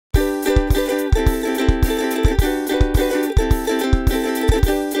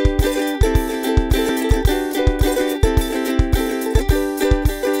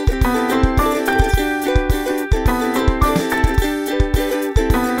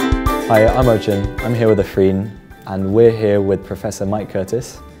Hi, I'm Arjun. I'm here with Afreen, and we're here with Professor Mike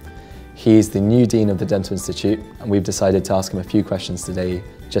Curtis. He's the new Dean of the Dental Institute, and we've decided to ask him a few questions today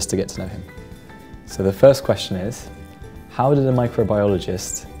just to get to know him. So the first question is, how did a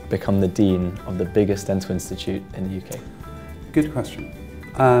microbiologist become the Dean of the biggest dental institute in the UK? Good question.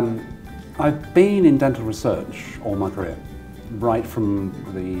 I've been in dental research all my career, right from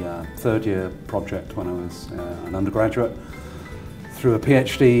the third year project when I was an undergraduate, through a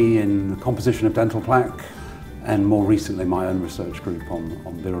PhD in the composition of dental plaque, and more recently my own research group on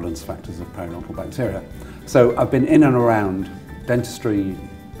virulence factors of periodontal bacteria. So I've been in and around dentistry,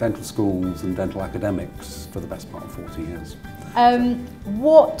 dental schools and dental academics for the best part of 40 years.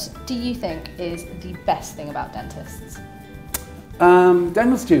 What do you think is the best thing about dentists?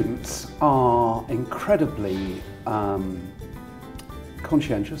 Dental students are incredibly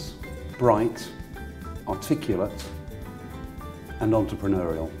conscientious, bright, articulate and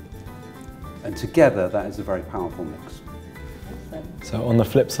entrepreneurial. And together that is a very powerful mix. So on the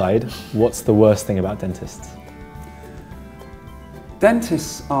flip side, what's the worst thing about dentists?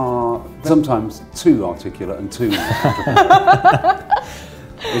 Dentists are sometimes too articulate and too entrepreneurial.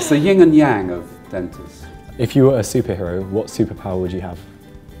 It's the yin and yang of dentists. If you were a superhero, what superpower would you have?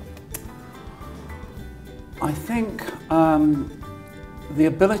 I think the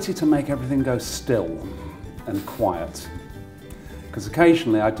ability to make everything go still and quiet. Because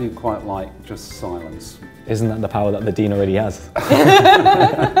occasionally I do quite like just silence. Isn't that the power that the Dean already has?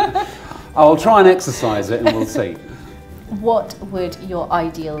 I'll try and exercise it and we'll see. What would your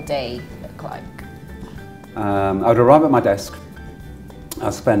ideal day look like? I'd arrive at my desk.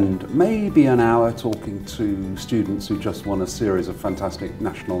 I'll spend maybe an hour talking to students who just won a series of fantastic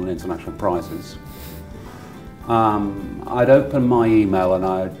national and international prizes. I'd open my email and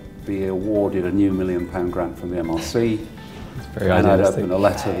I'd be awarded a new £1 million grant from the MRC. And I'd open a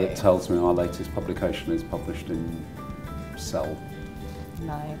letter that tells me our latest publication is published in Cell.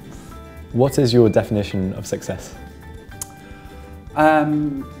 Nice. What is your definition of success?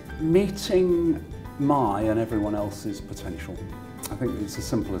 Meeting my and everyone else's potential. I think it's as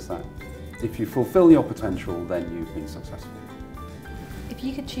simple as that. If you fulfill your potential, then you've been successful. If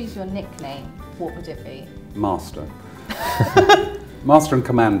you could choose your nickname, what would it be? Master. Master and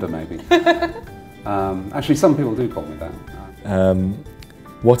Commander, maybe. Actually, some people do call me that.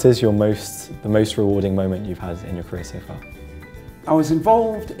 What is the most rewarding moment you've had in your career so far? I was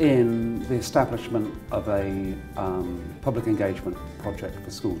involved in the establishment of a public engagement project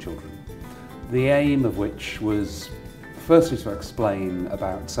for school children. The aim of which was firstly to explain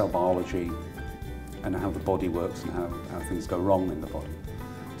about cell biology and how the body works and how things go wrong in the body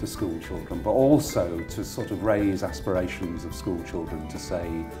to school children, but also to sort of raise aspirations of school children to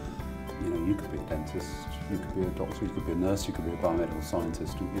say, you know, you could be a dentist, you could be a doctor, you could be a nurse, you could be a biomedical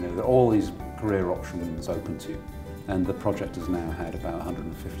scientist, you know, there are all these career options open to you. And the project has now had about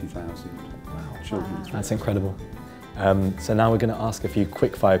 150,000 children. Wow. That's incredible. So now we're going to ask a few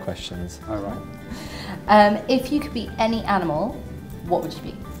quick fire questions. All right. If you could be any animal, what would you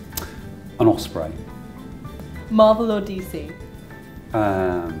be? An osprey. Marvel or DC?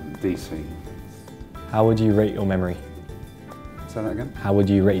 DC. How would you rate your memory? Say that again? How would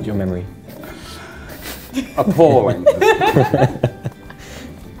you rate your memory? Appalling.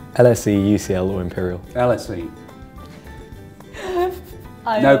 LSE, UCL or Imperial? LSE.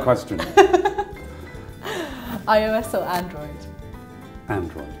 No question. iOS or Android?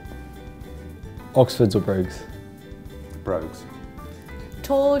 Android. Oxfords or Brogues? Brogues.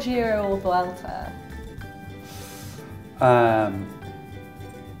 Tor, Giro or Vuelta? Oh,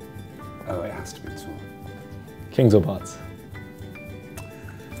 it has to be Tour. Kings or Barts?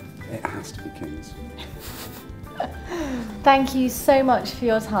 It has to be Kings. Thank you so much for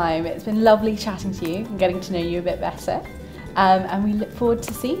your time. It's been lovely chatting to you and getting to know you a bit better. And we look forward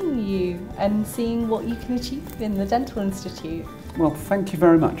to seeing you and seeing what you can achieve in the Dental Institute. Well, thank you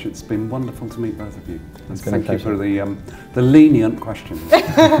very much. It's been wonderful to meet both of you. It's been a pleasure. Thank you for the lenient questions.